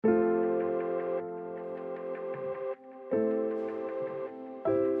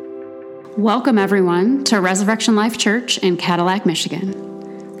Welcome, everyone, to Resurrection Life Church in Cadillac,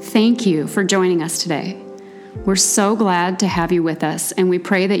 Michigan. Thank you for joining us today. We're so glad to have you with us, and we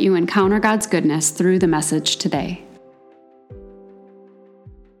pray that you encounter God's goodness through the message today.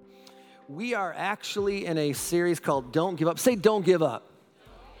 We are actually in a series called Don't Give Up. Say, don't give up.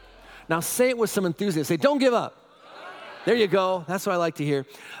 Now say it with some enthusiasm. Say, don't give up. There you go. That's what I like to hear.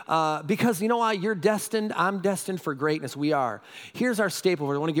 Because you know why? You're destined. I'm destined for greatness. We are. Here's our staple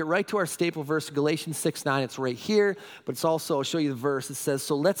verse. I want to get right to our staple verse, Galatians 6:9. It's right here, but it's also, I'll show you the verse. It says,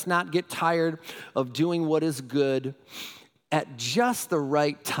 so let's not get tired of doing what is good at just the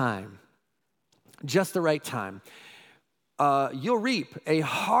right time. Just the right time. You'll reap a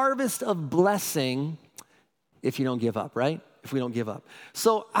harvest of blessing if you don't give up, right? If we don't give up.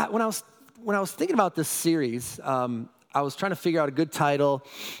 So when I was thinking about this series, I was trying to figure out a good title,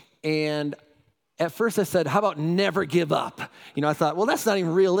 and at first I said, how about never give up? You know, I thought, well, that's not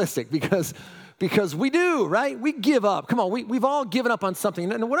even realistic because we do, right? We give up. Come on, we've all given up on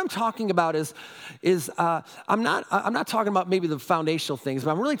something. And what I'm talking about is I'm not talking about maybe the foundational things,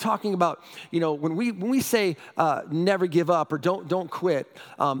 but I'm really talking about, you know, when we say never give up or don't quit,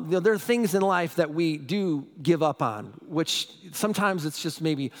 you know, there are things in life that we do give up on, which sometimes it's just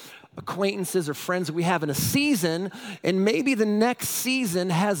maybe acquaintances or friends that we have in a season, and maybe the next season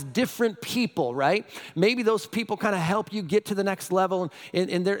has different people, right? Maybe those people kind of help you get to the next level,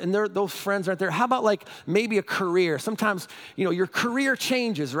 and those friends aren't there. How about like maybe a career? Sometimes, you know, your career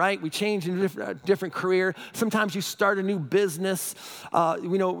changes, right? We change in a different career. Sometimes you start a new business.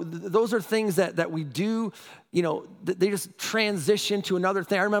 You know, those are things that we do. You know, they just transition to another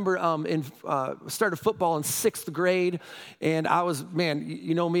thing. I remember started football in 6th grade, and I was, man,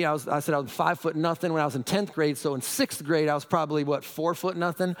 you know me, I said I was 5'0" when I was in 10th grade, so in 6th grade, I was probably,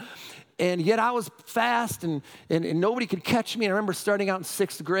 4'0", and yet I was fast, and nobody could catch me. And I remember starting out in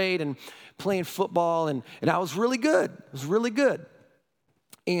 6th grade and playing football, and I was really good. I was really good,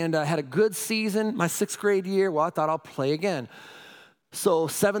 and I had a good season my 6th grade year. Well, I thought I'll play again. So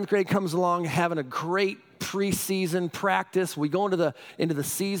 7th grade comes along, having a great preseason practice. We go into the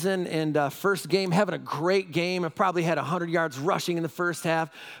season, and first game, having a great game. I probably had 100 yards rushing in the first half,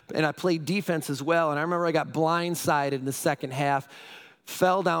 and I played defense as well. And I remember I got blindsided in the second half,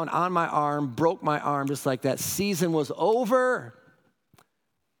 fell down on my arm, broke my arm just like that. Season was over.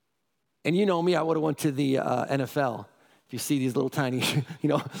 And you know me, I would have went to the NFL. If you see these little tiny, you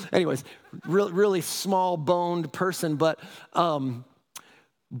know, anyways, really small-boned person, But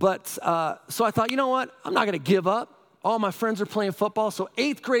so I thought, you know what? I'm not going to give up. All my friends are playing football. So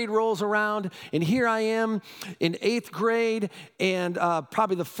 8th grade rolls around, and here I am in 8th grade, and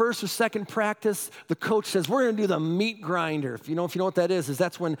probably the first or second practice, the coach says, we're going to do the meat grinder. If you know what that is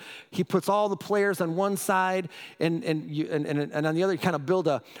that's when he puts all the players on one side, and on the other, you kind of build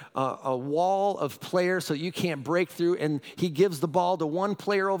a wall of players so you can't break through, and he gives the ball to one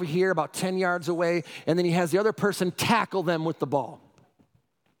player over here about 10 yards away, and then he has the other person tackle them with the ball.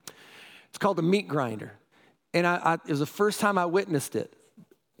 It's called the meat grinder. And it was the first time I witnessed it.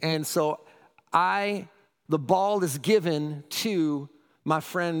 And so the ball is given to my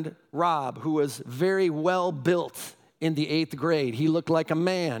friend Rob, who was very well built in the 8th grade. He looked like a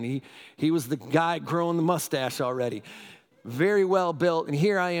man. He was the guy growing the mustache already. Very well built. And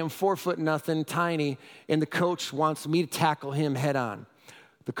here I am, 4'0", tiny, and the coach wants me to tackle him head on.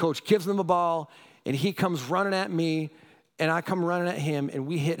 The coach gives him the ball, and he comes running at me, and I come running at him, and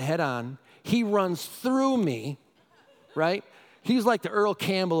we hit head on. He runs through me, right? He's like the Earl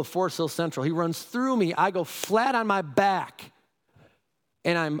Campbell of Forest Hill Central. He runs through me. I go flat on my back,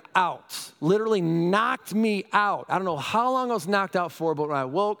 and I'm out. Literally knocked me out. I don't know how long I was knocked out for, but when I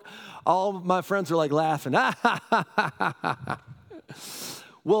woke, all my friends were like laughing.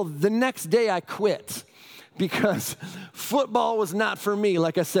 Well, the next day I quit, because football was not for me.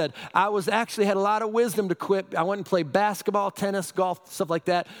 Like I said, I had a lot of wisdom to quit. I went and played basketball, tennis, golf, stuff like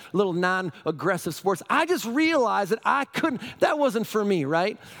that, little non-aggressive sports. I just realized that that wasn't for me,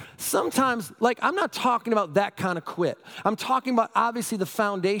 right? Sometimes, I'm not talking about that kind of quit. I'm talking about obviously the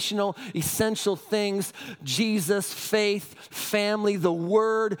foundational, essential things: Jesus, faith, family, the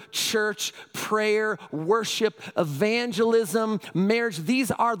word, church, prayer, worship, evangelism, marriage. These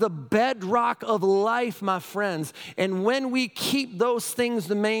are the bedrock of life, my friends. And when we keep those things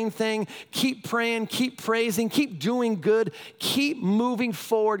the main thing, keep praying, keep praising, keep doing good, keep moving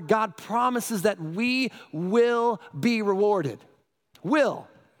forward, God promises that we will be rewarded. Will.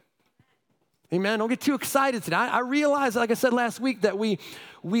 Amen. Don't get too excited today. I realize, like I said last week, that we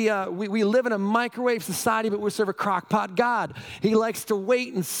live in a microwave society, but we serve a crock pot God. He likes to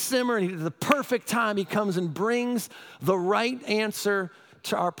wait and simmer, and at the perfect time, he comes and brings the right answer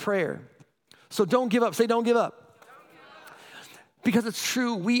to our prayer. So don't give up. Say, don't give up. Because it's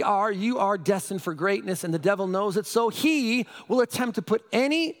true, you are destined for greatness, and the devil knows it. So he will attempt to put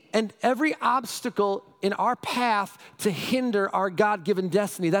any and every obstacle in our path to hinder our God-given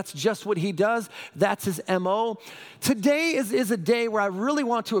destiny. That's just what he does. That's his MO. Today is a day where I really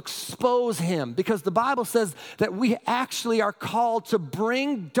want to expose him, because the Bible says that we actually are called to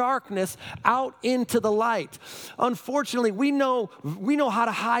bring darkness out into the light. Unfortunately, we know how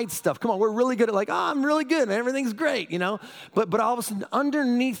to hide stuff. Come on, we're really good at I'm really good, man. Everything's great, But all of a sudden,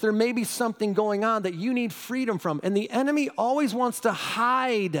 underneath there may be something going on that you need freedom from. And the enemy always wants to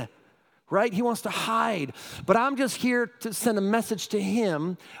hide. Right? He wants to hide. But I'm just here to send a message to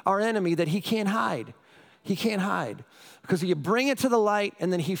him, our enemy, that he can't hide. He can't hide. Because you bring it to the light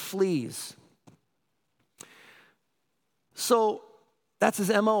and then he flees. So that's his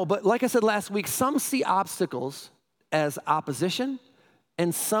MO. But like I said last week, some see obstacles as opposition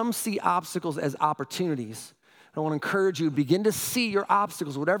and some see obstacles as opportunities. I want to encourage you, begin to see your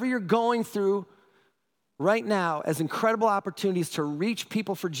obstacles, whatever you're going through right now, as incredible opportunities to reach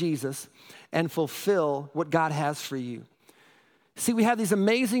people for Jesus and fulfill what God has for you. See, we have these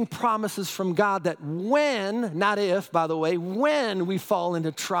amazing promises from God that when, not if, by the way, when we fall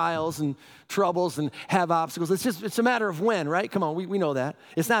into trials and troubles and have obstacles, it's a matter of when, right? Come on, we know that.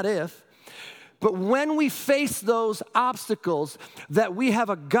 It's not if. But when we face those obstacles, that we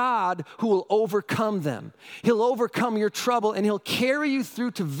have a God who will overcome them. He'll overcome your trouble and he'll carry you through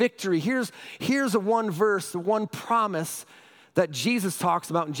to victory. Here's a one verse, the one promise that Jesus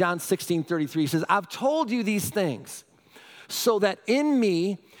talks about in John 16:33. He says, I've told you these things so that in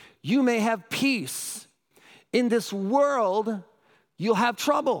me you may have peace. In this world you'll have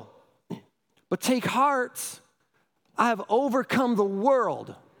trouble, but take heart, I have overcome the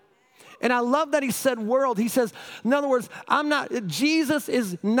world. And I love that he said world. He says, in other words, Jesus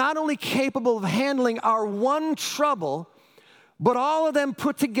is not only capable of handling our one trouble, but all of them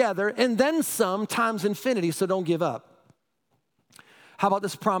put together and then some times infinity, so don't give up. How about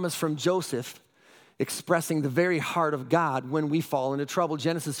this promise from Joseph expressing the very heart of God when we fall into trouble?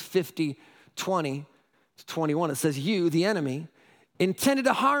 Genesis 50:20-21, it says, you, the enemy, intended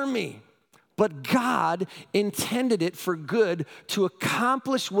to harm me, but God intended it for good to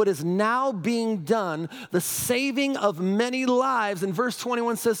accomplish what is now being done, the saving of many lives. And verse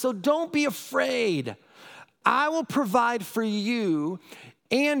 21 says, so don't be afraid. I will provide for you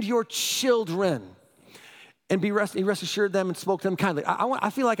and your children. And he rest assured them and spoke to them kindly. I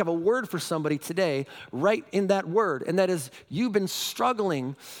feel like I have a word for somebody today, right in that word. And that is, you've been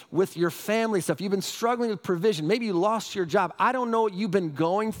struggling with your family stuff. You've been struggling with provision. Maybe you lost your job. I don't know what you've been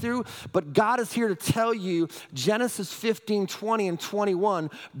going through, but God is here to tell you, Genesis 15:20 and 21,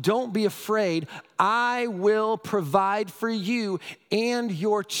 don't be afraid. I will provide for you and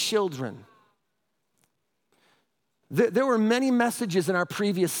your children. There were many messages in our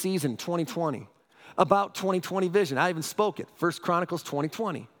previous season, 2020. About 2020 vision. I even spoke it, 1 Chronicles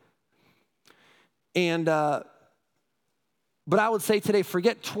 20:20. And, but I would say today,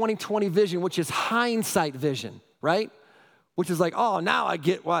 forget 2020 vision, which is hindsight vision, right? Which is like, oh, now I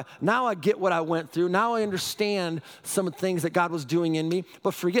get what I went through. Now I understand some of the things that God was doing in me.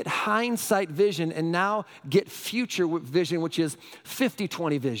 But forget hindsight vision and now get future vision, which is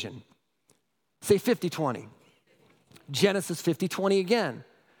 50-20 vision. Say 50-20. Genesis 50:20 again.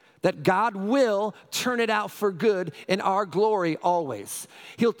 That God will turn it out for good in our glory always.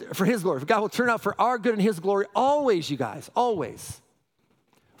 For his glory. God will turn it out for our good and his glory always, you guys, always.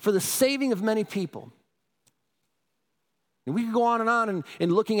 For the saving of many people. And we could go on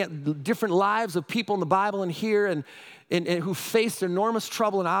and looking at the different lives of people in the Bible and here and who faced enormous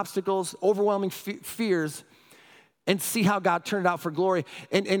trouble and obstacles, overwhelming fears, and see how God turned it out for glory.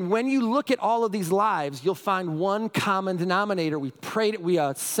 And when you look at all of these lives, you'll find one common denominator. We prayed it, we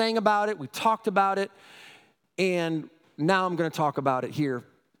sang about it, we talked about it, and now I'm going to talk about it here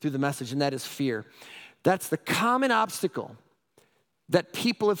through the message, and that is fear. That's the common obstacle that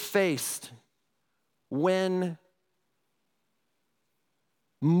people have faced when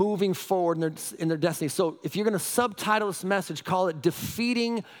moving forward in their destiny. So if you're going to subtitle this message, call it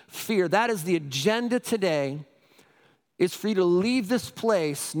Defeating Fear. That is the agenda today. Is for you to leave this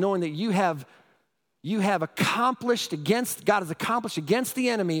place knowing that you have accomplished God has accomplished against the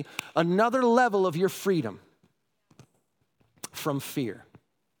enemy another level of your freedom from fear.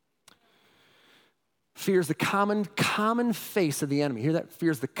 Fear is the common face of the enemy. Hear that? Fear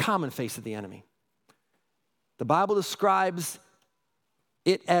is the common face of the enemy. The Bible describes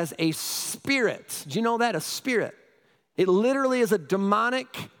it as a spirit. Do you know that? A spirit. It literally is a demonic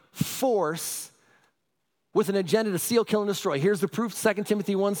force with an agenda to steal, kill, and destroy. Here's the proof, 2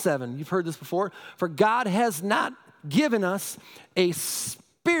 Timothy 1:7. You've heard this before. For God has not given us a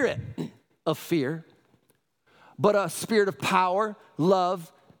spirit of fear, but a spirit of power,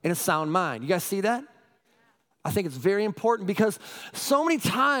 love, and a sound mind. You guys see that? I think it's very important because so many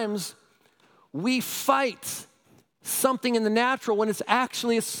times we fight something in the natural when it's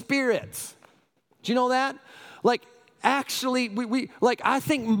actually a spirit. Do you know that? Like, actually, I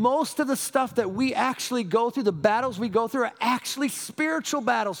think most of the stuff that we actually go through, the battles we go through, are actually spiritual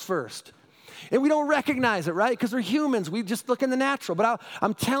battles first. And we don't recognize it, right? Because we're humans. We just look in the natural. But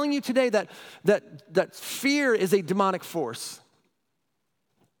I'm telling you today that fear is a demonic force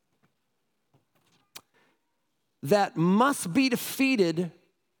that must be defeated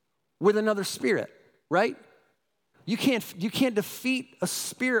with another spirit, right? You can't defeat a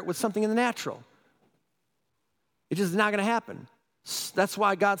spirit with something in the natural. It's just not going to happen. That's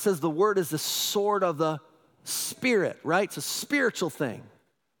why God says the word is the sword of the Spirit, right? It's a spiritual thing.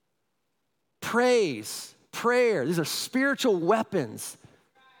 Praise, prayer, these are spiritual weapons.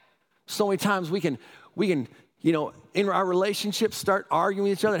 So many times we can, in our relationships start arguing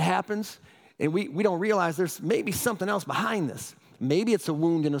with each other. It happens, and we don't realize there's maybe something else behind this. Maybe it's a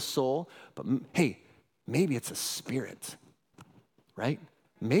wound in a soul, but hey, maybe it's a spirit, right?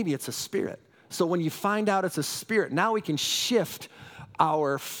 Maybe it's a spirit. So when you find out it's a spirit, now we can shift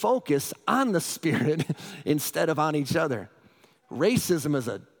our focus on the spirit instead of on each other. Racism is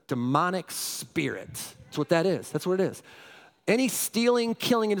a demonic spirit. That's what that is. That's what it is. Any stealing,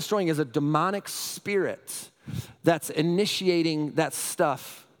 killing, and destroying is a demonic spirit that's initiating that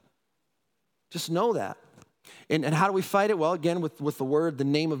stuff. Just know that. And how do we fight it? Well, again, with the word, the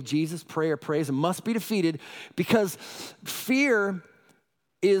name of Jesus, prayer, praise, it must be defeated because fear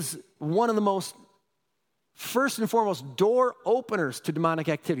is one of the most, first and foremost, door openers to demonic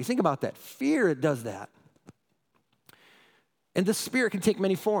activity. Think about that. Fear, it does that. And this spirit can take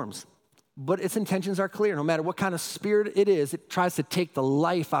many forms, but its intentions are clear. No matter what kind of spirit it is, it tries to take the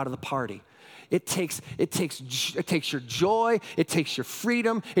life out of the party. It takes your joy, it takes your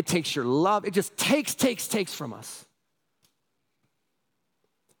freedom, it takes your love. It just takes from us.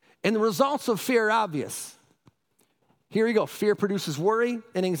 And the results of fear are obvious. Here we go. Fear produces worry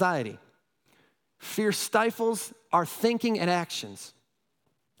and anxiety. Fear stifles our thinking and actions.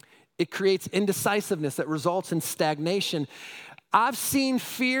 It creates indecisiveness that results in stagnation. I've seen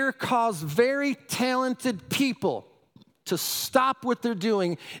fear cause very talented people to stop what they're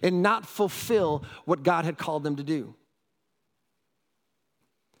doing and not fulfill what God had called them to do.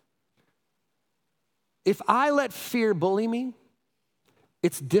 If I let fear bully me,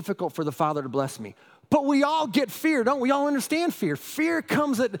 it's difficult for the Father to bless me. But we all get fear, don't we? We all understand fear. Fear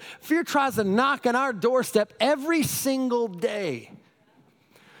tries to knock on our doorstep every single day.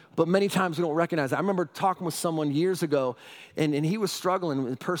 But many times we don't recognize it. I remember talking with someone years ago, and he was struggling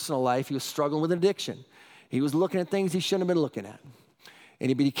in personal life. He was struggling with an addiction. He was looking at things he shouldn't have been looking at. And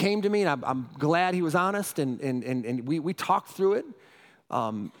he came to me, and I'm glad he was honest, and we talked through it.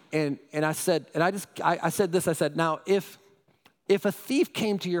 And I said this, now, if a thief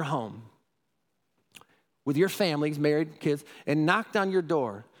came to your home with your families, married, kids, and knocked on your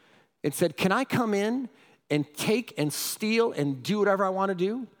door and said, can I come in and take and steal and do whatever I want to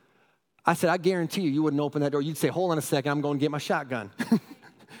do? I said, I guarantee you wouldn't open that door. You'd say, hold on a second, I'm going to get my shotgun.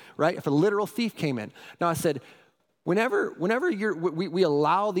 Right? If a literal thief came in. Now I said, whenever we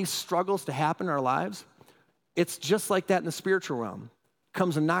allow these struggles to happen in our lives, it's just like that in the spiritual realm.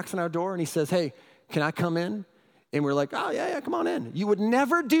 Comes and knocks on our door and he says, hey, can I come in? And we're like, oh yeah, come on in. You would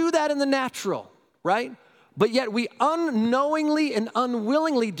never do that in the natural, right? But yet we unknowingly and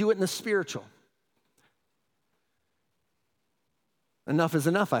unwillingly do it in the spiritual. Enough is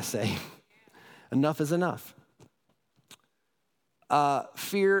enough, I say. Enough is enough.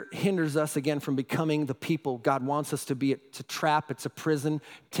 Fear hinders us, again, from becoming the people God wants us to be. It's a trap. It's a prison.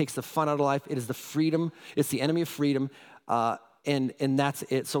 It takes the fun out of life. It is the freedom. It's the enemy of freedom. And that's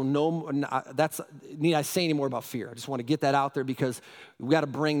it. So need I say any more about fear? I just want to get that out there because we got to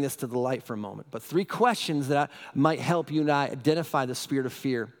bring this to the light for a moment. But 3 questions that might help you and I identify the spirit of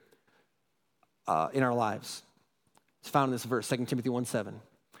fear in our lives. It's found in this verse, 2 Timothy 1:7.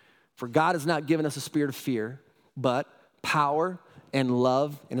 For God has not given us a spirit of fear, but power and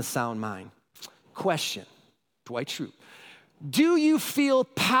love and a sound mind. Question, Dwight Schrute. Do you feel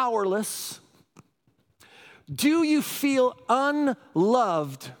powerless? Do you feel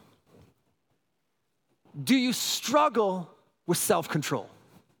unloved? Do you struggle with self-control?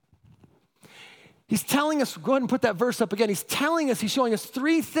 He's telling us, go ahead and put that verse up again. He's showing us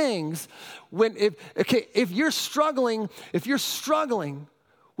 3 things if you're struggling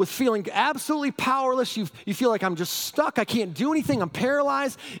with feeling absolutely powerless, you feel like I'm just stuck, I can't do anything, I'm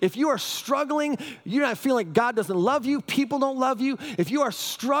paralyzed. If you are struggling, you're not feeling like God doesn't love you, people don't love you. If you are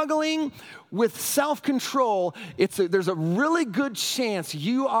struggling with self-control, there's a really good chance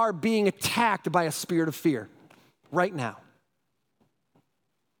you are being attacked by a spirit of fear right now.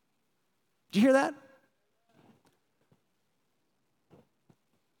 Do you hear that?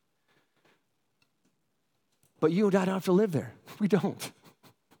 But you and I don't have to live there. We don't.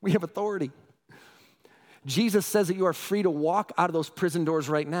 We have authority. Jesus says that you are free to walk out of those prison doors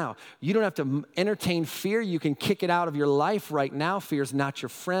right now. You don't have to entertain fear. You can kick it out of your life right now. Fear is not your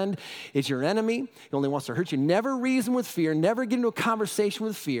friend. It's your enemy. It only wants to hurt you. Never reason with fear. Never get into a conversation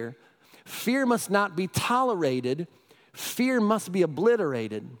with fear. Fear must not be tolerated. Fear must be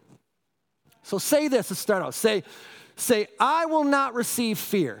obliterated. So say this to start out. Say, I will not receive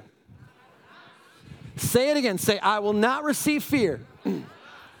fear. Say it again. Say, I will not receive fear.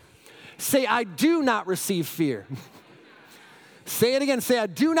 Say, I do not receive fear. Say it again. Say, I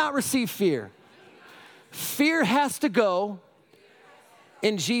do not receive fear. Fear has to go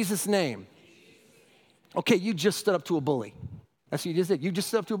in Jesus' name. Okay, you just stood up to a bully. That's what you just did. You just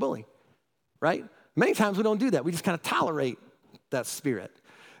stood up to a bully, right? Many times we don't do that. We just kind of tolerate that spirit.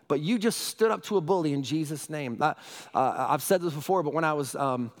 But you just stood up to a bully in Jesus' name. I've said this before, but when I was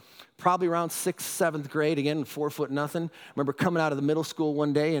probably around 6th, 7th grade, again, 4 foot nothing. I remember coming out of the middle school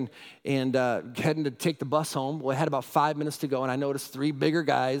one day and heading to take the bus home. Well, I had about 5 minutes to go, and I noticed 3 bigger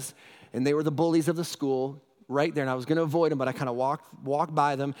guys, and they were the bullies of the school right there. And I was going to avoid them, but I kind of walked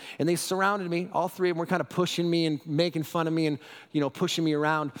by them, and they surrounded me. All 3 of them were kind of pushing me and making fun of me and, pushing me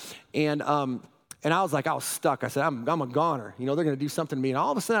around. And I was like, I was stuck. I said, I'm a goner. They're going to do something to me. And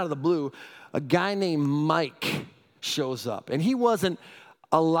all of a sudden, out of the blue, a guy named Mike shows up. And he wasn't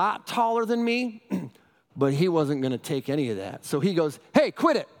a lot taller than me, but he wasn't going to take any of that. So he goes, hey,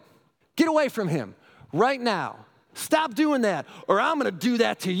 quit it. Get away from him right now. Stop doing that, or I'm going to do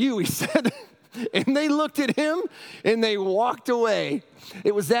that to you, he said. And they looked at him, and they walked away.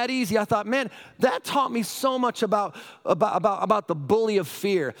 It was that easy. I thought, man, that taught me so much about the bully of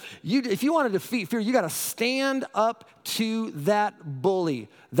fear. If you want to defeat fear, you got to stand up to that bully.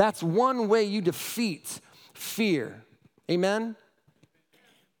 That's one way you defeat fear. Amen?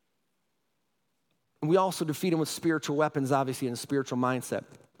 We also defeat him with spiritual weapons, obviously, and a spiritual mindset.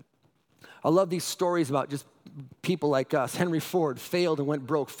 I love these stories about just people like us. Henry Ford failed and went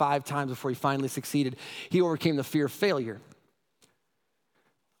broke 5 times before he finally succeeded. He overcame the fear of failure.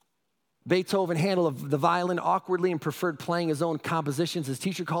 Beethoven handled the violin awkwardly and preferred playing his own compositions. His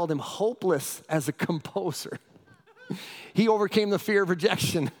teacher called him hopeless as a composer. He overcame the fear of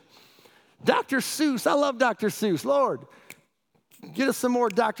rejection. Dr. Seuss, I love Dr. Seuss. Lord, get us some more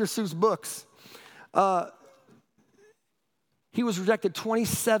Dr. Seuss books. He was rejected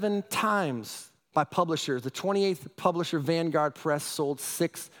 27 times by publishers. The 28th publisher, Vanguard Press, sold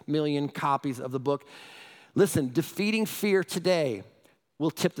 6 million copies of the book. Listen, defeating fear today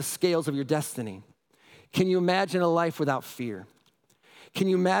will tip the scales of your destiny. Can you imagine a life without fear? Can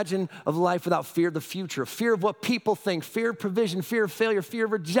you imagine a life without fear of the future? Fear of what people think, fear of provision, fear of failure, fear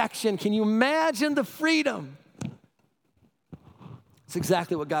of rejection. Can you imagine the freedom? It's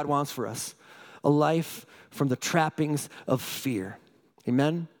exactly what God wants for us. A life from the trappings of fear.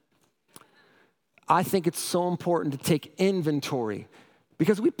 Amen? I think it's so important to take inventory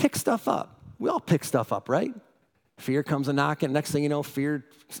because we pick stuff up. We all pick stuff up, right? Fear comes a knocking. Next thing you know, fear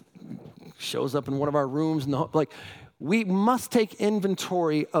shows up in one of our rooms. We must take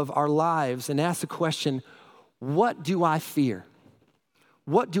inventory of our lives and ask the question, what do I fear?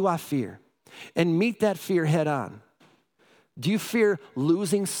 What do I fear? And meet that fear head on. Do you fear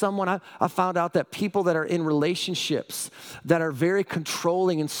losing someone? I found out that people that are in relationships that are very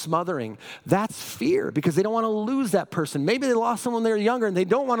controlling and smothering, that's fear because they don't want to lose that person. Maybe they lost someone when they were younger and they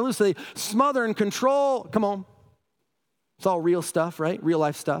don't want to lose, so they smother and control. Come on. It's all real stuff, right? Real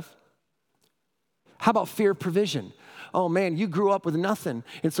life stuff. How about fear of provision? Oh man, you grew up with nothing.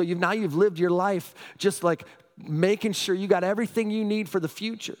 And so now you've lived your life just like making sure you got everything you need for the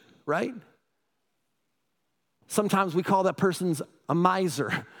future, right? Sometimes we call that person's a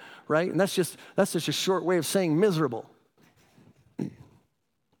miser, right? And that's just a short way of saying miserable.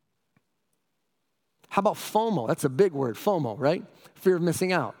 How about FOMO? That's a big word, FOMO, right? Fear of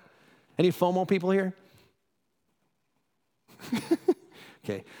missing out. Any FOMO people here?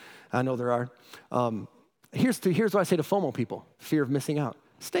 Okay, I know there are. Here's what I say to FOMO people, fear of missing out.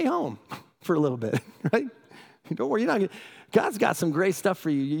 Stay home for a little bit, right? Don't worry, God's got some great stuff for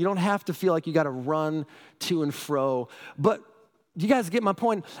you. You don't have to feel like you got to run to and fro. But you guys get my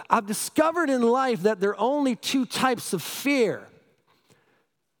point? I've discovered in life that there are only 2 types of fear.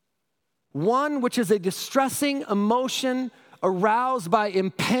 One, which is a distressing emotion aroused by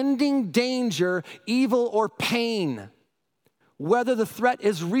impending danger, evil, or pain, whether the threat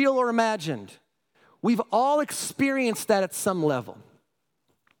is real or imagined. We've all experienced that at some level.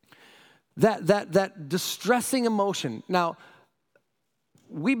 That distressing emotion. Now,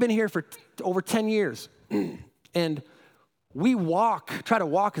 we've been here for over 10 years, and we try to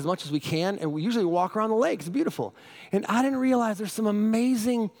walk as much as we can, and we usually walk around the lake. It's beautiful. And I didn't realize there's some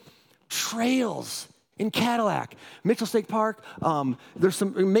amazing trails in Cadillac. Mitchell State Park, there's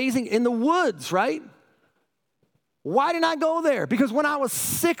some amazing, in the woods, right? Why didn't I go there? Because when I was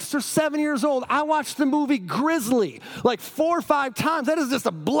 6 or 7 years old, I watched the movie Grizzly like 4 or 5 times. That is just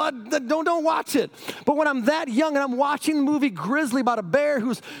a blood, don't watch it. But when I'm that young and I'm watching the movie Grizzly about a bear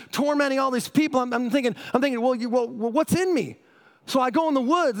who's tormenting all these people, I'm thinking, well, what's in me? So I go in the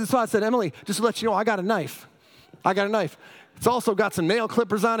woods, and so I said, Emily, just to let you know, I got a knife. It's also got some nail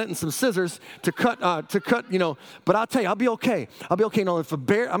clippers on it and some scissors to cut, but I'll tell you, I'll be okay. No, if a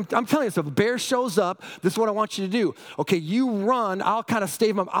bear, I'm telling you, if a bear shows up, this is what I want you to do. Okay, you run, I'll kind of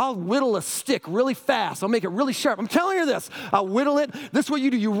stave him up. I'll whittle a stick really fast. I'll make it really sharp. I'm telling you this. I'll whittle it. This is what you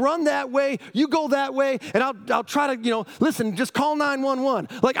do. You run that way, you go that way, and I'll try to, listen, just call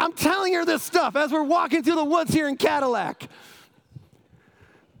 911. Like, I'm telling her this stuff as we're walking through the woods here in Cadillac.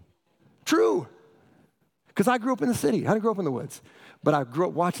 True. Because I grew up in the city. I didn't grow up in the woods. But I grew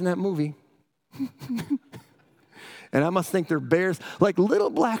up watching that movie. And I must think they're bears, like little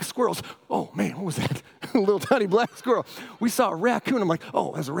black squirrels. Oh, man, what was that? A little tiny black squirrel. We saw a raccoon. I'm like,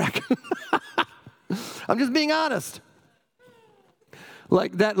 oh, that's a raccoon. I'm just being honest.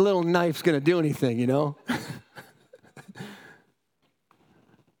 Like that little knife's going to do anything,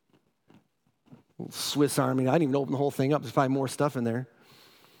 Swiss Army. I didn't even open the whole thing up. There's probably more stuff in there.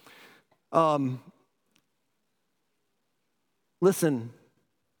 Listen,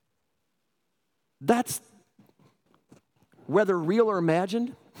 that's, whether real or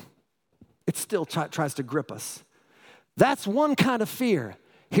imagined, it still tries to grip us. That's one kind of fear.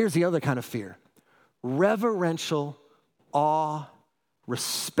 Here's the other kind of fear. Reverential awe,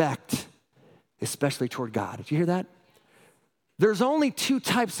 respect, especially toward God. Did you hear that? There's only 2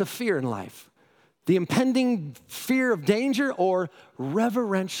 types of fear in life. The impending fear of danger or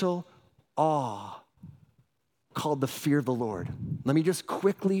reverential awe, called the fear of the Lord. Let me just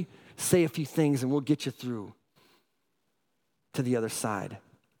quickly say a few things and we'll get you through to the other side.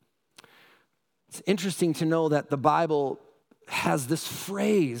 It's interesting to know that the Bible has this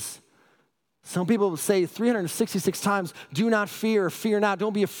phrase. Some people say 366 times, do not fear, fear not,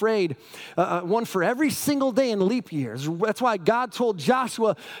 don't be afraid. One for every single day in leap years. That's why God told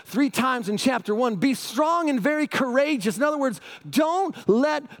Joshua 3 times in chapter 1, be strong and very courageous. In other words, don't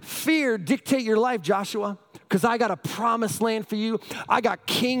let fear dictate your life, Joshua, because I got a promised land for you. I got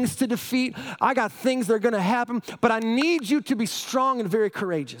kings to defeat. I got things that are going to happen, but I need you to be strong and very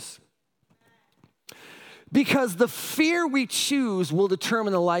courageous. Because the fear we choose will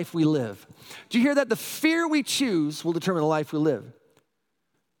determine the life we live. Do you hear that? The fear we choose will determine the life we live.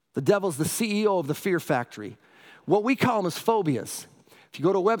 The devil's the CEO of the fear factory. What we call them is phobias. If you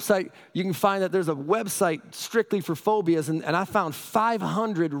go to a website, you can find that there's a website strictly for phobias, and I found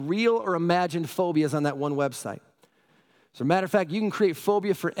 500 real or imagined phobias on that one website. As a matter of fact, you can create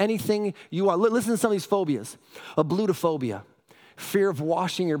phobia for anything you want. Listen to some of these phobias. Ablutophobia, fear of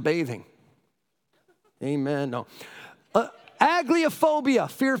washing or bathing. Amen. No. Agliophobia,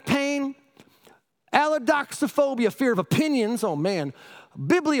 fear of pain. Allodoxophobia, fear of opinions. Oh, man.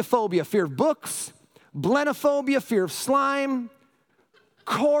 Bibliophobia, fear of books. Blenophobia, fear of slime.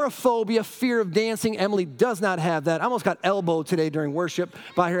 Chorophobia, fear of dancing. Emily does not have that. I almost got elbowed today during worship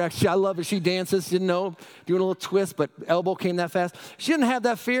by her. Actually, I love it. She dances, didn't know, doing a little twist, but elbow came that fast. She didn't have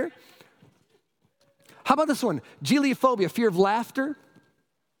that fear. How about this one? Geliophobia, fear of laughter.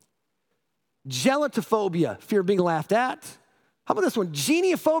 Gelatophobia, fear of being laughed at. How about this one?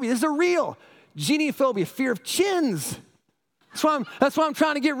 Geniophobia, this is a real. Geniophobia, fear of chins. That's why I'm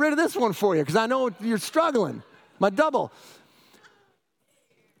trying to get rid of this one for you, because I know you're struggling. My double.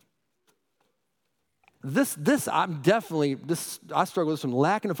 I struggle with some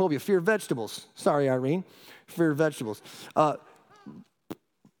lachanophobia, fear of vegetables. Sorry, Irene. Fear of vegetables.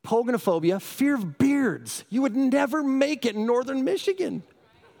 Pogonophobia, fear of beards. You would never make it in northern Michigan.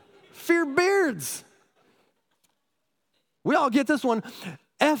 Fear of beards. We all get this one.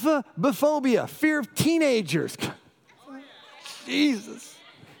 Ephobophobia, fear of teenagers.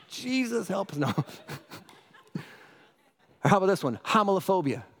 Jesus help us. No. How about this one?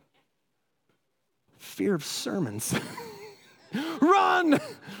 Homilophobia. Fear of sermons. Run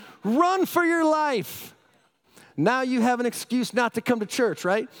for your life. Now you have an excuse not to come to church,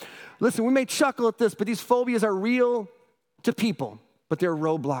 right? Listen, we may chuckle at this, but these phobias are real to people, but they're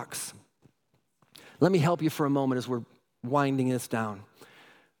roadblocks. Let me help you for a moment as we're winding this down.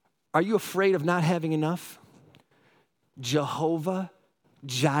 Are you afraid of not having enough? Jehovah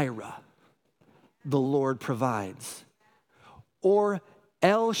Jireh, the Lord provides. Or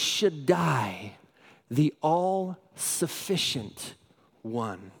El Shaddai, the all-sufficient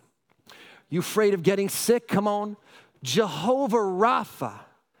one. You afraid of getting sick? Come on. Jehovah Rapha,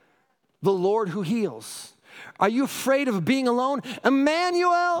 the Lord who heals. Are you afraid of being alone?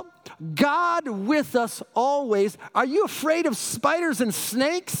 Emmanuel, God with us always. Are you afraid of spiders and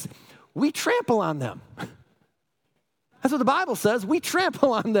snakes? We trample on them. That's what the Bible says. We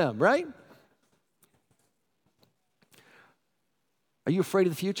trample on them, right? Are you afraid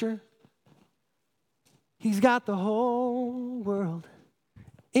of the future? He's got the whole world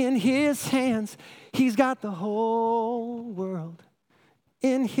in his hands. He's got the whole world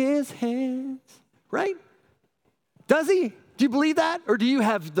in his hands, right? Does he? Do you believe that? Or do you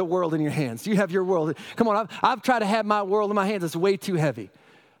have the world in your hands? Do you have your world? Come on, I've tried to have my world in my hands. It's way too heavy.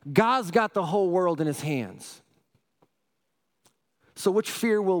 God's got the whole world in his hands. So which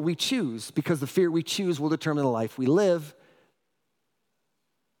fear will we choose? Because the fear we choose will determine the life we live.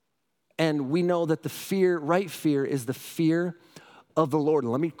 And we know that the fear, right fear, is the fear of the Lord.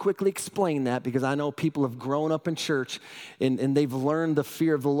 And let me quickly explain that, because I know people have grown up in church and they've learned the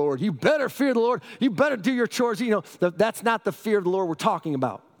fear of the Lord. You better fear the Lord. You better do your chores. You know, that's not the fear of the Lord we're talking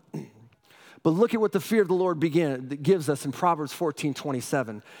about. But look at what the fear of the Lord gives us in Proverbs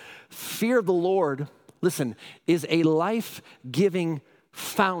 14:27. Fear of the Lord, listen, is a life-giving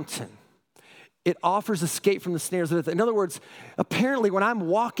fountain. It offers escape from the snares of death. In other words, apparently when I'm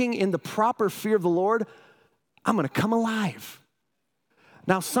walking in the proper fear of the Lord, I'm going to come alive.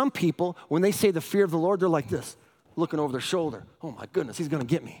 Now, some people, when they say the fear of the Lord, they're like this, looking over their shoulder. Oh my goodness, he's going to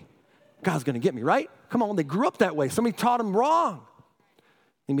get me. God's going to get me, right? Come on, they grew up that way. Somebody taught them wrong.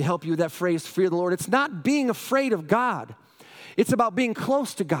 Let me help you with that phrase, fear of the Lord. It's not being afraid of God. It's about being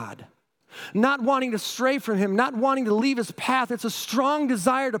close to God. Not wanting to stray from him, not wanting to leave his path. It's a strong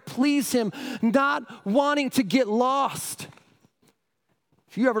desire to please him, not wanting to get lost.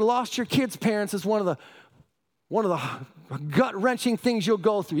 If you ever lost your kids' parents, it's one of the gut-wrenching things you'll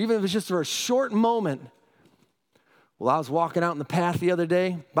go through, even if it's just for a short moment. Well, I was walking out in the path the other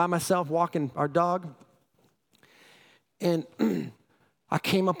day by myself, walking our dog, and I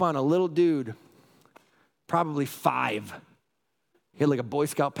came up on a little dude, probably 5. He had like a Boy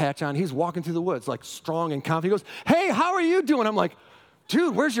Scout patch on. He's walking through the woods, like strong and confident. He goes, hey, how are you doing? I'm like,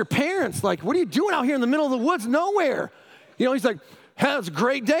 dude, where's your parents? Like, what are you doing out here in the middle of the woods? Nowhere. You know, he's like, hey, it's a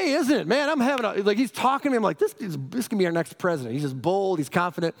great day, isn't it? Man, I'm having like, he's talking to me. I'm like, this can be our next president. He's just bold. He's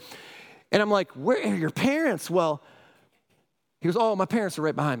confident. And I'm like, where are your parents? Well, he goes, oh, my parents are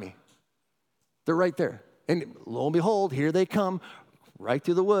right behind me. They're right there. And lo and behold, here they come right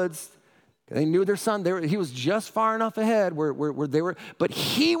through the woods. They knew their son. He was just far enough ahead where they were. But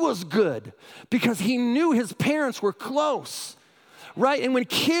he was good because he knew his parents were close, right? And when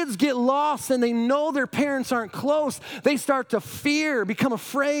kids get lost and they know their parents aren't close, they start to fear, become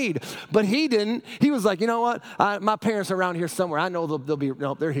afraid. But he didn't. He was like, you know what? My parents are around here somewhere. I know they'll be,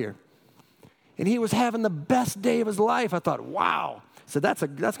 no, they're here. And he was having the best day of his life. I thought, wow. So that's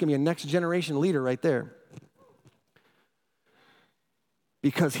going to be a next generation leader right there.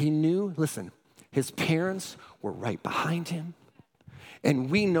 Because he knew, listen, his parents were right behind him.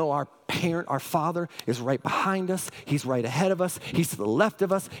 And we know our Father is right behind us. He's right ahead of us. He's to the left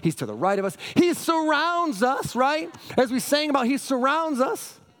of us. He's to the right of us. He surrounds us, right? As we sang about, he surrounds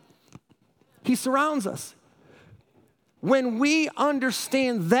us. He surrounds us. When we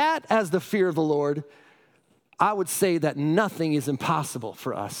understand that as the fear of the Lord, I would say that nothing is impossible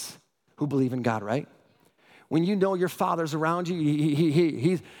for us who believe in God, right? When you know your Father's around you,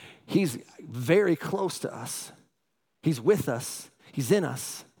 he's very close to us. He's with us. He's in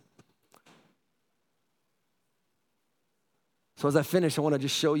us. So as I finish, I want to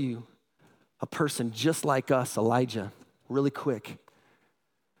just show you a person just like us, Elijah, really quick.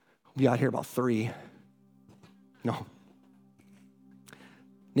 We'll be out here about 3. No.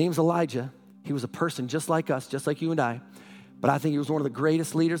 Name's Elijah. He was a person just like us, just like you and I. But I think he was one of the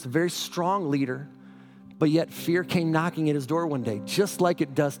greatest leaders, a very strong leader. But yet fear came knocking at his door one day, just like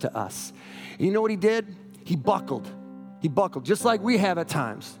it does to us. And you know what he did? He buckled. He buckled, just like we have at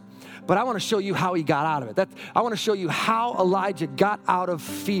times. But I want to show you how he got out of it. I want to show you how Elijah got out of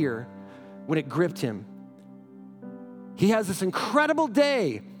fear when it gripped him. He has this incredible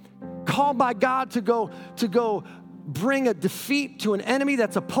day called by God to go bring a defeat to an enemy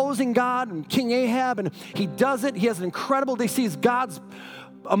that's opposing God and King Ahab, and he does it. He has an incredible day, sees God's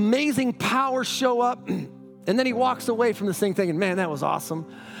amazing power show up, and then he walks away from this thing thinking, man, that was awesome.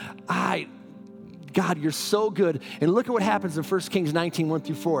 God, you're so good. And look at what happens in 1 Kings 19,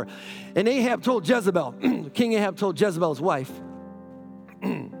 1-4. And Ahab told Jezebel, King Ahab told Jezebel's wife,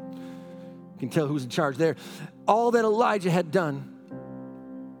 you can tell who's in charge there, all that Elijah had done,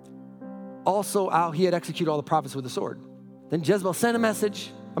 also how he had executed all the prophets with the sword. Then Jezebel sent a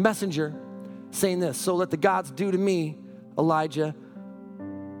messenger, saying this, so let the gods do to me, Elijah,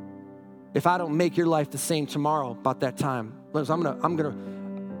 if I don't make your life the same tomorrow about that time.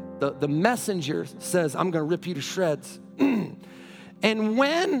 The messenger says, I'm going to rip you to shreds. And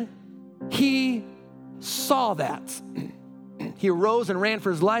when he saw that, he arose and ran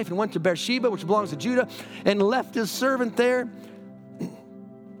for his life and went to Beersheba, which belongs to Judah, and left his servant there.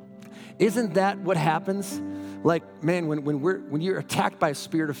 Isn't that what happens? Like, man, when you're attacked by a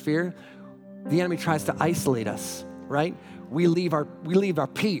spirit of fear, the enemy tries to isolate us, right? We leave our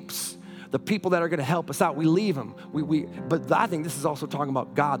peeps. The people that are going to help us out, we leave them. But I think this is also talking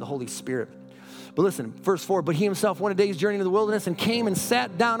about God, the Holy Spirit. But listen, verse 4, but he himself went a day's journey into the wilderness and came and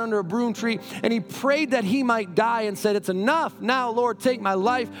sat down under a broom tree, and he prayed that he might die and said, it's enough. Now, Lord, take my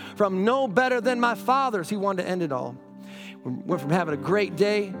life, for I'm no better than my fathers. He wanted to end it all. We went from having a great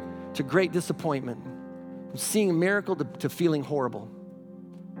day to great disappointment, from seeing a miracle to feeling horrible.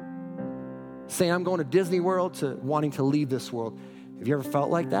 Saying I'm going to Disney World to wanting to leave this world. Have you ever felt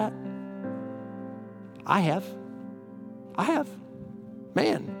like that? I have.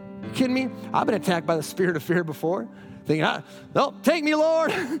 Man, you kidding me? I've been attacked by the spirit of fear before. Thinking, no, take me,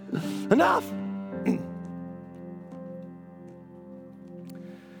 Lord. Enough.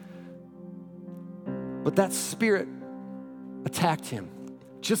 But that spirit attacked him.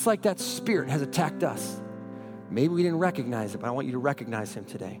 Just like that spirit has attacked us. Maybe we didn't recognize it, but I want you to recognize him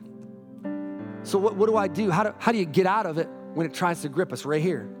today. So what do I do? How do you get out of it when it tries to grip us? Right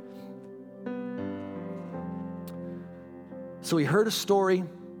here. So he heard a story.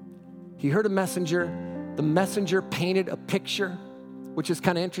 He heard a messenger. The messenger painted a picture, which is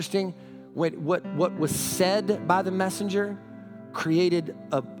kind of interesting. What was said by the messenger created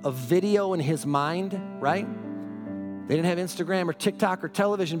a video in his mind, right? They didn't have Instagram or TikTok or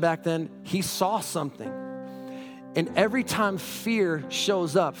television back then. He saw something. And every time fear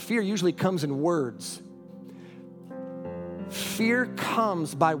shows up, fear usually comes in words. Fear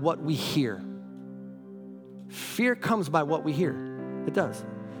comes by what we hear. Fear comes by what we hear. It does.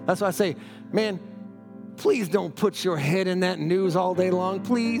 That's why I say, man, please don't put your head in that news all day long.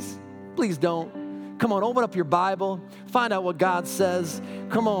 Please don't. Come on, open up your Bible. Find out what God says.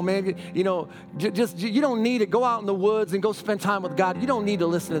 Come on, man. You don't need it. Go out in the woods and go spend time with God. You don't need to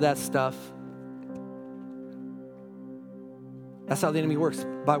listen to that stuff. That's how the enemy works,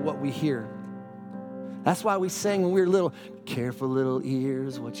 by what we hear. That's why we sang when we were little, careful little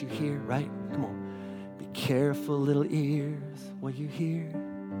ears, what you hear, right? Come on. Be careful little ears, what you hear.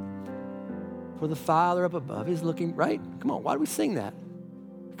 For the Father up above is looking, right? Come on, why do we sing that?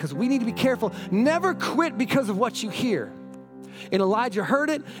 Because we need to be careful. Never quit because of what you hear. And Elijah heard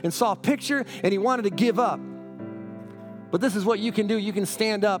it and saw a picture and he wanted to give up. But this is what you can do. You can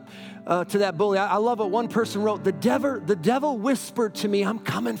stand up to that bully. I love what one person wrote. The devil whispered to me, I'm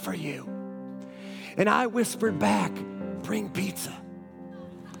coming for you. And I whispered back, bring pizza.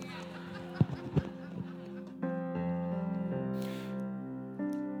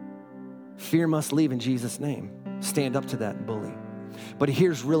 Fear must leave in Jesus' name. Stand up to that bully. But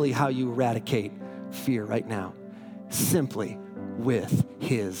here's really how you eradicate fear right now. Simply with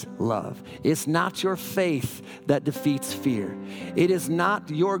his love. It's not your faith that defeats fear. It is not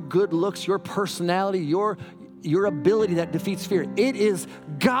your good looks, your personality, your ability that defeats fear. It is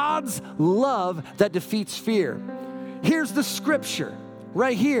God's love that defeats fear. Here's the scripture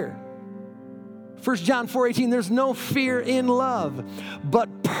right here. 1 John 4:18, there's no fear in love,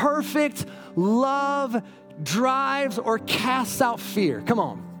 but perfect love drives or casts out fear. Come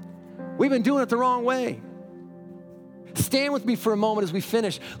on. We've been doing it the wrong way. Stand with me for a moment as we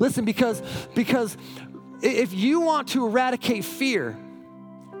finish. Listen, because if you want to eradicate fear,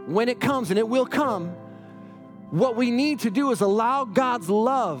 when it comes, and it will come, what we need to do is allow God's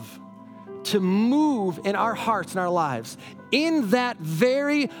love to move in our hearts and our lives in that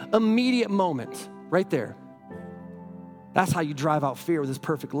very immediate moment, right there. That's how you drive out fear, with his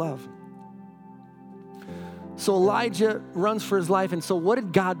perfect love. So Elijah runs for his life, and so what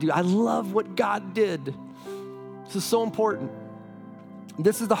did God do? I love what God did. This is so important.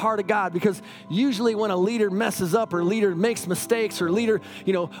 This is the heart of God, because usually when a leader messes up or leader makes mistakes or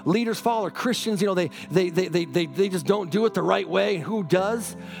leaders fall, or Christians, they just don't do it the right way. Who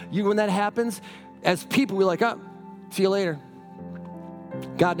does? When that happens, as people, we're like, oh, see you later.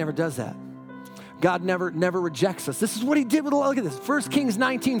 God never does that. God never rejects us. This is what he did with, look at this, 1 Kings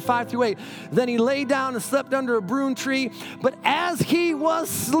 19, 5-8. Then he lay down and slept under a broom tree, but as he was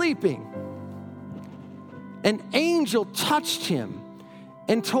sleeping, an angel touched him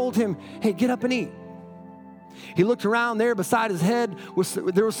and told him, hey, get up and eat. He looked around. There beside his head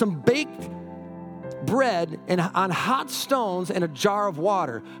there was some baked bread on hot stones and a jar of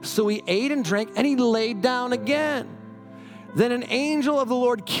water. So he ate and drank, and he laid down again. Then an angel of the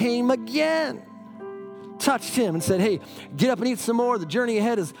Lord came again, touched him and said, hey, get up and eat some more. The journey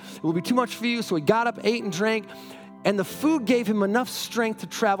ahead will be too much for you. So he got up, ate and drank, and the food gave him enough strength to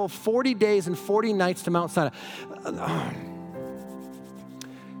travel 40 days and 40 nights to Mount Sinai.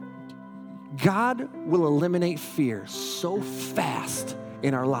 God will eliminate fear so fast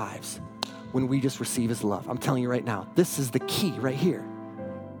in our lives when we just receive his love. I'm telling you right now, this is the key right here.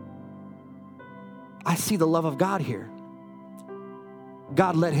 I see the love of God here.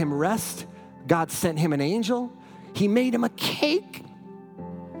 God let him rest. God sent him an angel. He made him a cake,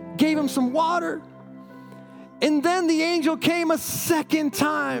 gave him some water. And then the angel came a second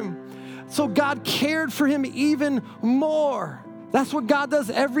time. So God cared for him even more. That's what God does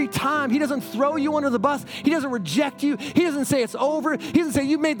every time. He doesn't throw you under the bus. He doesn't reject you. He doesn't say it's over. He doesn't say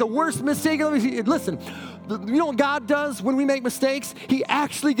you made the worst mistake. Listen, you know what God does when we make mistakes? He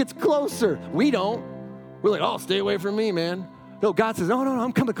actually gets closer. We don't. We're like, oh, stay away from me, man. No, God says, no,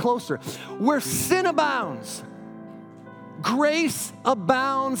 I'm coming closer. Where sin abounds, grace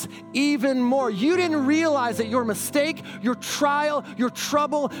abounds even more. You didn't realize that your mistake, your trial, your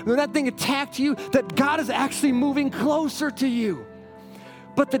trouble, when that thing attacked you, that God is actually moving closer to you.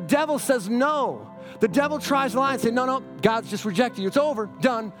 But the devil says no. The devil tries to lie and say, no, God's just rejected you. It's over,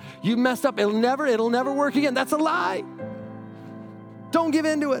 done. You messed up. It'll never work again. That's a lie. Don't give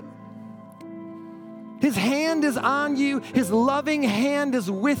in to it. His hand is on you. His loving hand is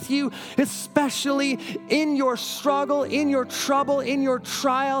with you, especially in your struggle, in your trouble, in your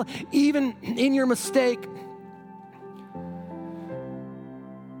trial, even in your mistake.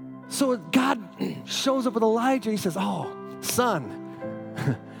 So God shows up with Elijah. He says, oh, son.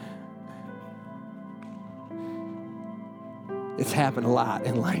 It's happened a lot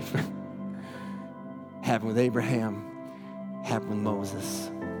in life. Happened with Abraham. Happened with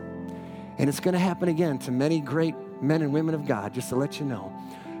Moses. And it's going to happen again to many great men and women of God, just to let you know.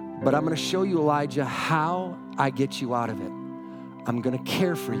 But I'm going to show you, Elijah, how I get you out of it. I'm going to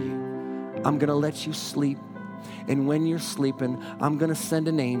care for you. I'm going to let you sleep. And when you're sleeping, I'm going to send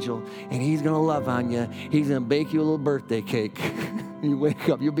an angel, and he's going to love on you. He's going to bake you a little birthday cake. You wake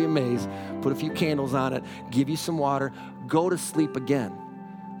up, you'll be amazed. Put a few candles on it, give you some water. Go to sleep again.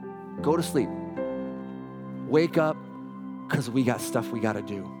 Go to sleep. Wake up, because we got stuff we got to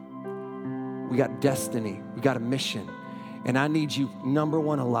do. We got destiny. We got a mission. And I need you, number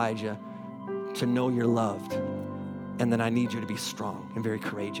one, Elijah, to know you're loved. And then I need you to be strong and very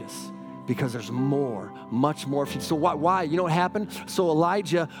courageous, because there's more, much more. So why? You know what happened? So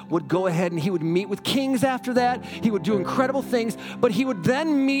Elijah would go ahead and he would meet with kings after that. He would do incredible things, but he would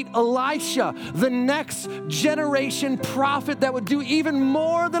then meet Elisha, the next generation prophet that would do even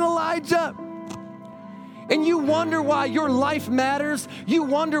more than Elijah. And you wonder why your life matters. You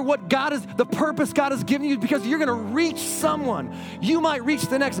wonder what the purpose God has given you, because you're going to reach someone. You might reach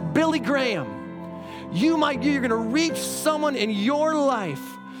the next Billy Graham. You're going to reach someone in your life,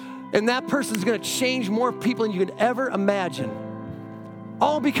 and that person's going to change more people than you could ever imagine.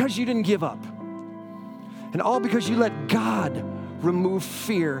 All because you didn't give up. And all because you let God remove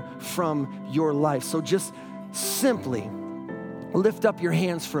fear from your life. So just simply lift up your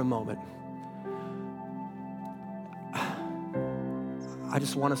hands for a moment. I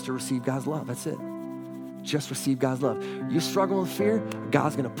just want us to receive God's love. That's it. Just receive God's love. You're struggling with fear,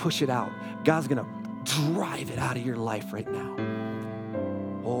 God's going to push it out. God's going to drive it out of your life right now.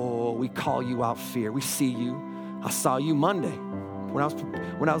 Oh, we call you out, fear. We see you. I saw you Monday. When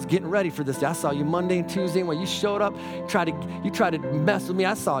I was getting ready for this day, I saw you Monday and Tuesday. When you showed up, you tried to mess with me.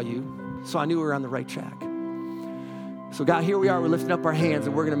 I saw you. So I knew we were on the right track. So God, here we are. We're lifting up our hands,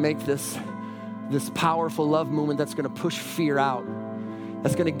 and we're going to make this powerful love movement that's going to push fear out.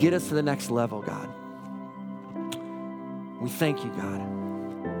 That's going to get us to the next level, God. We thank you, God.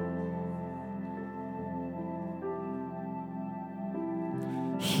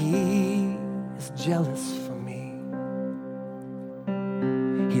 He is jealous for me.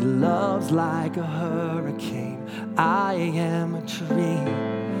 He loves blows like a hurricane. I am a tree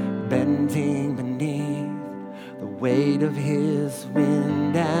bending beneath the weight of his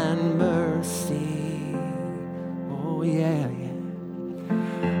wind and mercy. Oh yeah, yeah.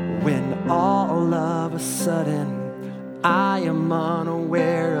 When all of a sudden I am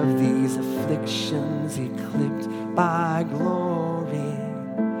unaware of these afflictions eclipsed by glory,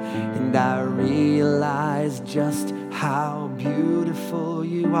 and I realize just how beautiful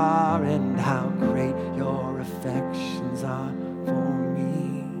you are and how great your affections are for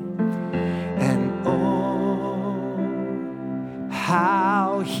me. And oh,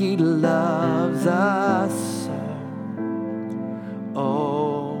 how he loves us so.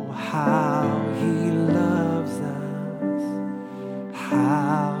 Oh, how he loves us.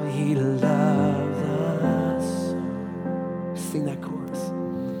 How he loves us. Sing that chorus.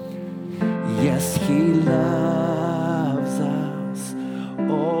 Yes, he loves us.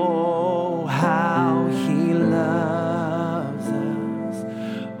 Oh, how he loves us.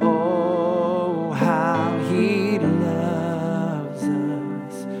 Oh, how he loves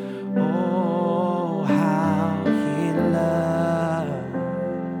us. Oh, how he loves.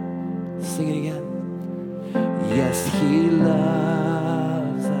 Sing it again. Yes, he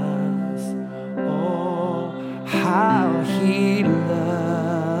loves us. Oh, how he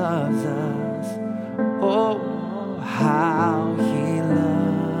loves us. Oh, how he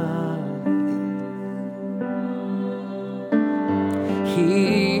loves.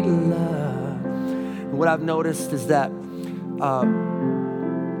 He loves. What I've noticed is that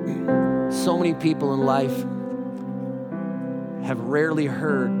so many people in life have rarely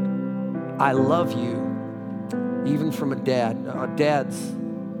heard "I love you," even from a dad. Dads,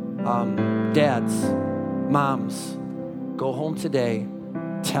 moms, go home today,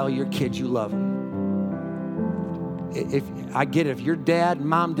 tell your kids you love them. If I get it, if your dad,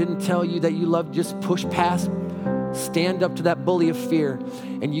 mom didn't tell you that you love, just push past, stand up to that bully of fear,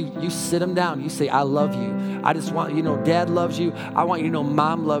 and you sit them down. You say, I love you. I just want you to know Dad loves you. I want you to know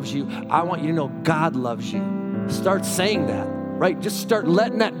Mom loves you. I want you to know God loves you. Start saying that, right? Just start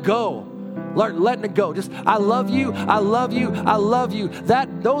letting that go. Letting it go. Just, I love you, I love you, I love you.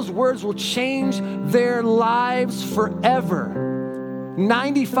 Those words will change their lives forever.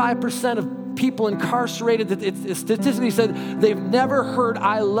 95% of people incarcerated, it's statistically said, they've never heard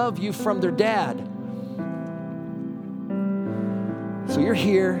I love you from their dad. So you're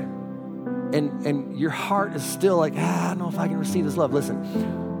here, and your heart is still like, I don't know if I can receive this love. Listen,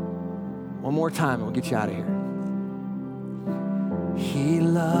 one more time, and we'll get you out of here. He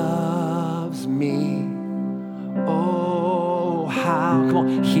loves me. Oh, how, come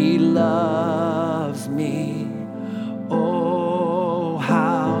on. He loves me. Oh,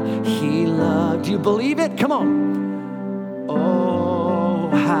 how he loves. Do you believe it? Come on. Oh,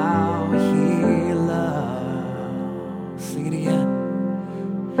 how he loves. Sing it again.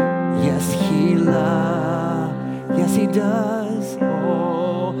 Yes, he loves. Yes, he does.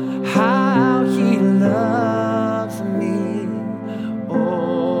 Oh, how he loves me.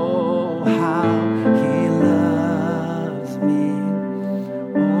 Oh, how he loves me.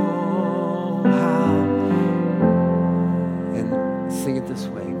 Oh, how. And sing it this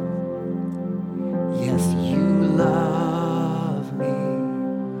way. Yes, you love me.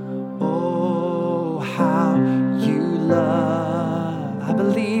 Oh, how you love. I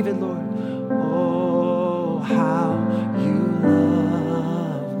believe it, Lord. Oh, how you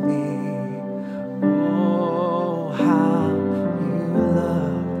love me. Oh, how you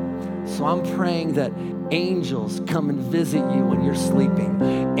love. So I'm praying that angels come and visit you when you're sleeping.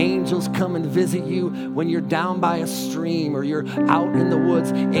 Angels come and visit you when you're down by a stream or you're out in the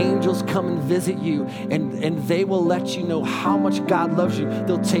woods. Angels come and visit you, and they will let you know how much God loves you.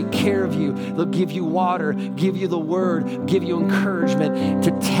 They'll take care of you. They'll give you water, give you the word, give you encouragement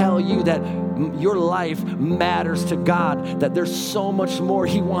to tell you that your life matters to God, that there's so much more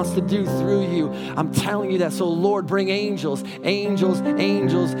he wants to do through you. I'm telling you that. So Lord, bring angels, angels,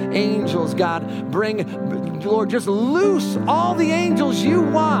 angels, angels, God. Lord, just loose all the angels you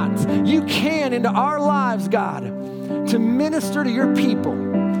want, you can, into our lives, God, to minister to your people.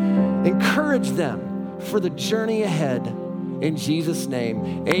 Encourage them for the journey ahead. In Jesus'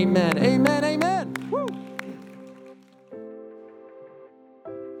 name, amen, amen, amen. Woo.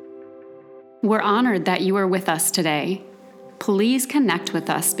 We're honored that you are with us today. Please connect with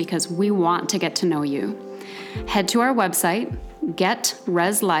us because we want to get to know you. Head to our website,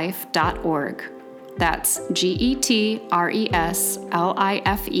 getreslife.org. That's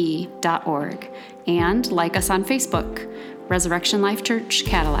GETRESLIFE.org. And like us on Facebook, Resurrection Life Church,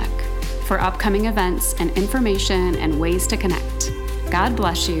 Cadillac, for upcoming events and information and ways to connect. God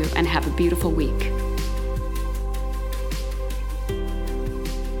bless you and have a beautiful week.